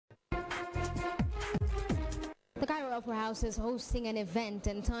The Cairo Opera House is hosting an event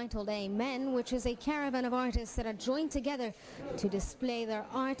entitled Amen, which is a caravan of artists that are joined together to display their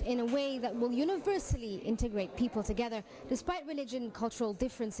art in a way that will universally integrate people together, despite religion, cultural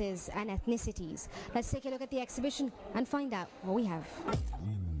differences and ethnicities. Let's take a look at the exhibition and find out what we have.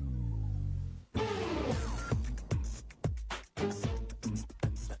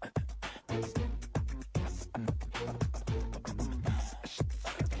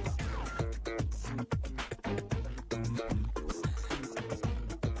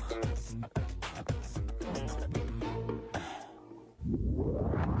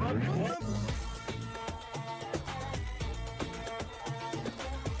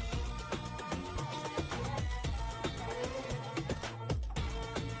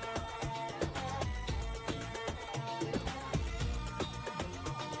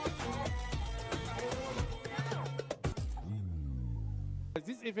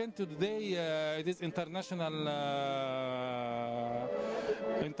 This event today it is international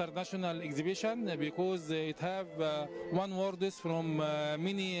exhibition because it have one words from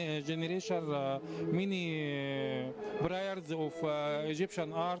many generation, many briars of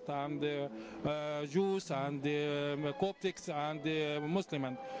Egyptian art and Jews and Coptics and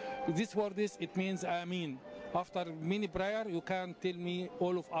Muslim. This words it means Amin. After many prayer, you can tell me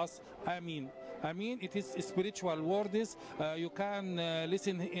all of us Amin. Amin, it is spiritual words. You can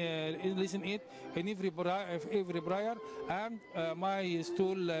listen it in every prayer. And my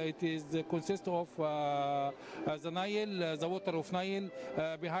stool it is consist of the Nile, the water of Nile,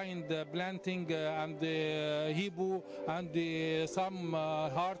 behind the planting and the Hebrew and some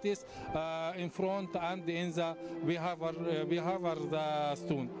artists in front and in the behavior the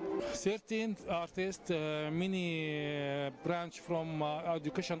stone. 13 artists, many branch from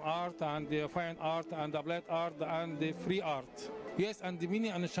education art and fine art and applied art and free art. Yes, and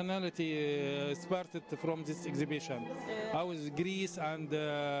many nationality started from this exhibition. I was Greece and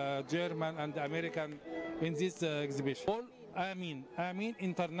German and American in this exhibition. All Amin,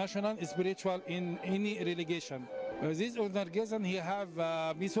 international spiritual in any religion. This organization he have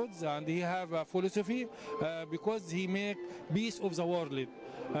methods and he have philosophy because he make peace of the world.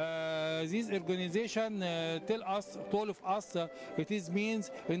 This organization tell all of us it is means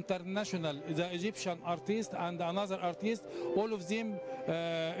international. The Egyptian artist and another artist, all of them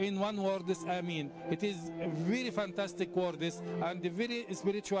in one word is Amin. It is very fantastic words and very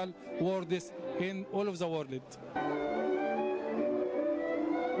spiritual words in all of the world.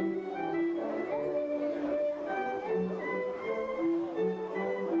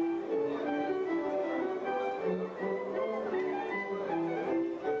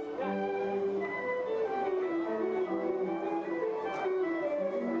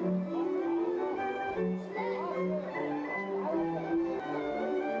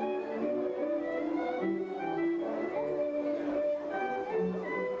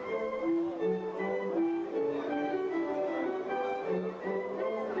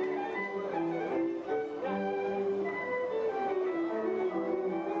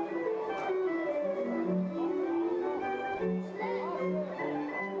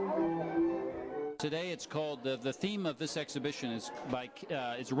 Today it's called, the theme of this exhibition is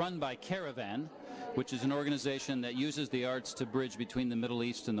run by CARAVAN, which is an organization that uses the arts to bridge between the Middle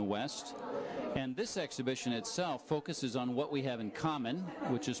East and the West. And this exhibition itself focuses on what we have in common,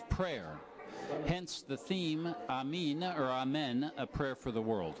 which is prayer. Hence the theme, Amin, or Amen, a prayer for the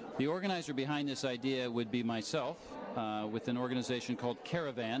world. The organizer behind this idea would be myself, with an organization called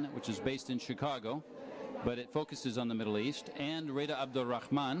CARAVAN, which is based in Chicago, but it focuses on the Middle East, and Reda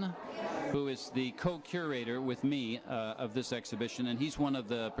Abdulrahman, who is the co-curator with me of this exhibition, and he's one of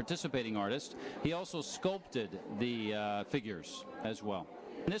the participating artists. He also sculpted the figures as well.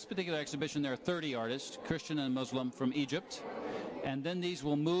 In this particular exhibition, there are 30 artists, Christian and Muslim, from Egypt, and then these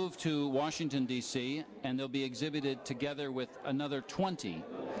will move to Washington, D.C., and they'll be exhibited together with another 20.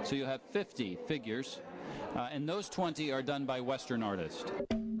 So you'll have 50 figures, and those 20 are done by Western artists.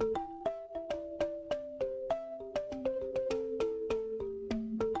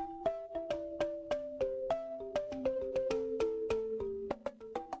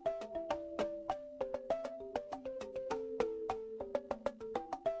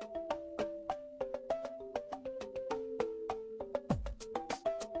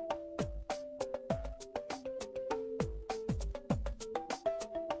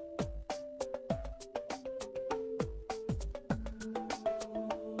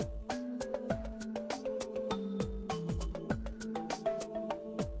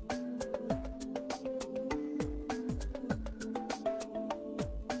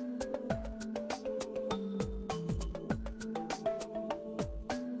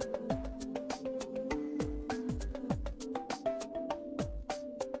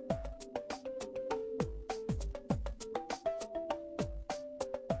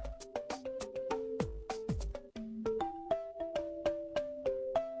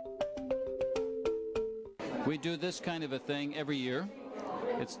 We do this kind of a thing every year.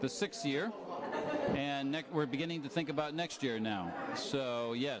 It's the 6th year, and we're beginning to think about next year now.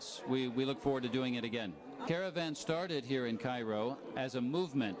 So yes, we look forward to doing it again. Caravan started here in Cairo as a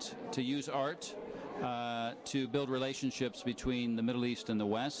movement to use art to build relationships between the Middle East and the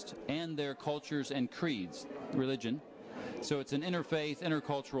West and their cultures and creeds, religion. So it's an interfaith,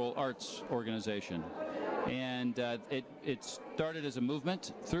 intercultural arts organization. And it started as a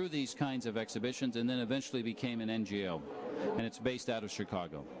movement through these kinds of exhibitions and then eventually became an NGO. And it's based out of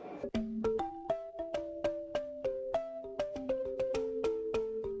Chicago.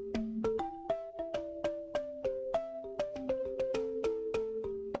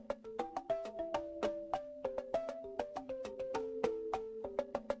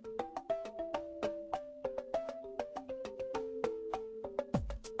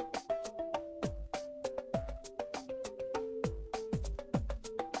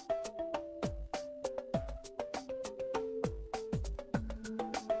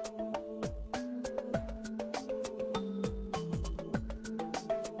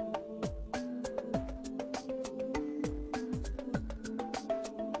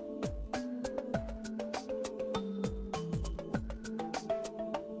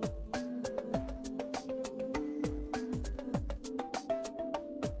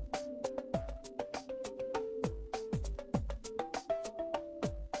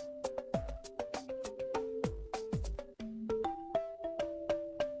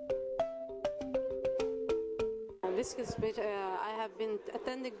 I have been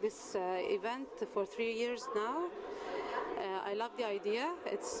attending this event for 3 years now. I love the idea.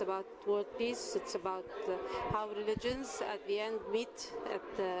 It's about world peace. It's about how religions at the end meet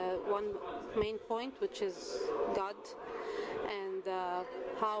at one main point, which is God, and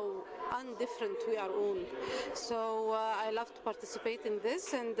how undifferent we are all. So I love to participate in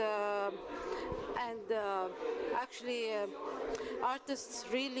this, and actually artists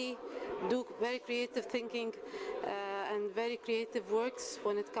really do very creative thinking and very creative works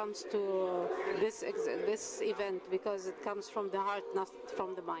when it comes to this event, because it comes from the heart, not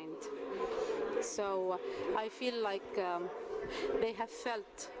from the mind. So I feel like they have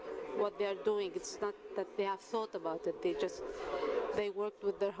felt what they are doing. It's not that they have thought about it. They worked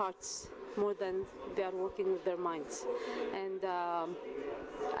with their hearts more than they are working with their minds. And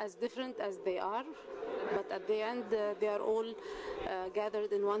as different as they are, but at the end they are all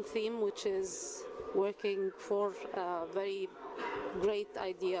gathered in one theme, which is working for a very great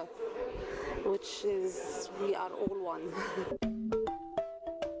idea, which is we are all one.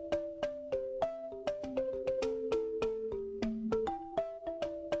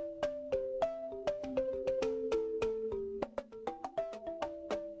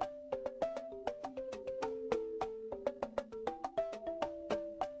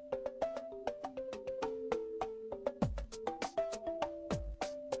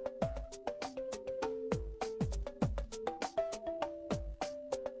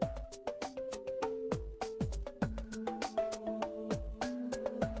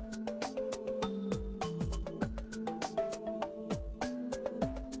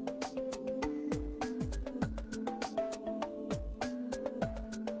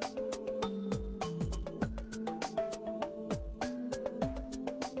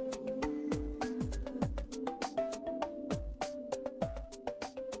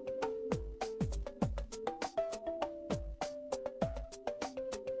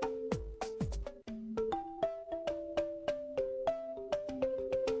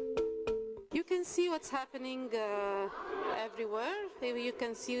 You can see what's happening everywhere. You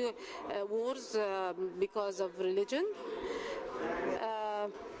can see wars because of religion.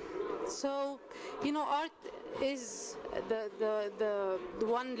 So, you know, art is the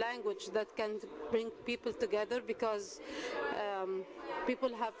one language that can bring people together, because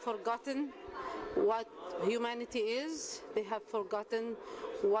people have forgotten what humanity is. They have forgotten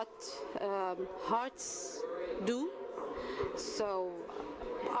what hearts do. So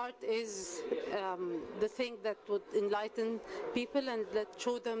art is the thing that would enlighten people and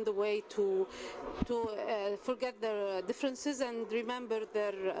show them the way to forget their differences and remember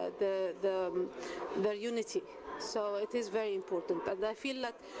their unity. So it is very important, and I feel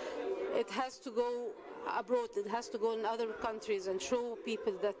that it has to go abroad. It has to go in other countries and show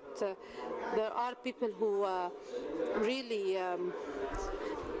people that there are people who really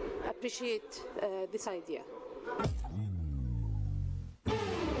appreciate this idea.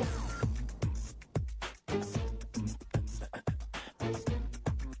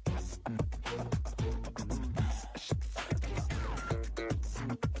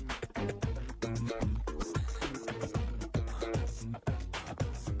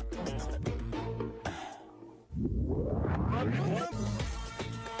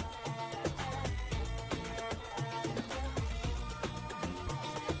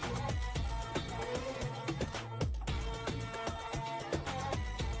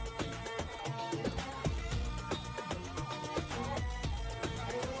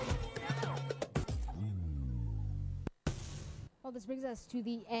 Well, this brings us to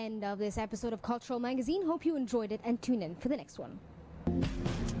the end of this episode of Cultural Magazine. Hope you enjoyed it and tune in for the next one.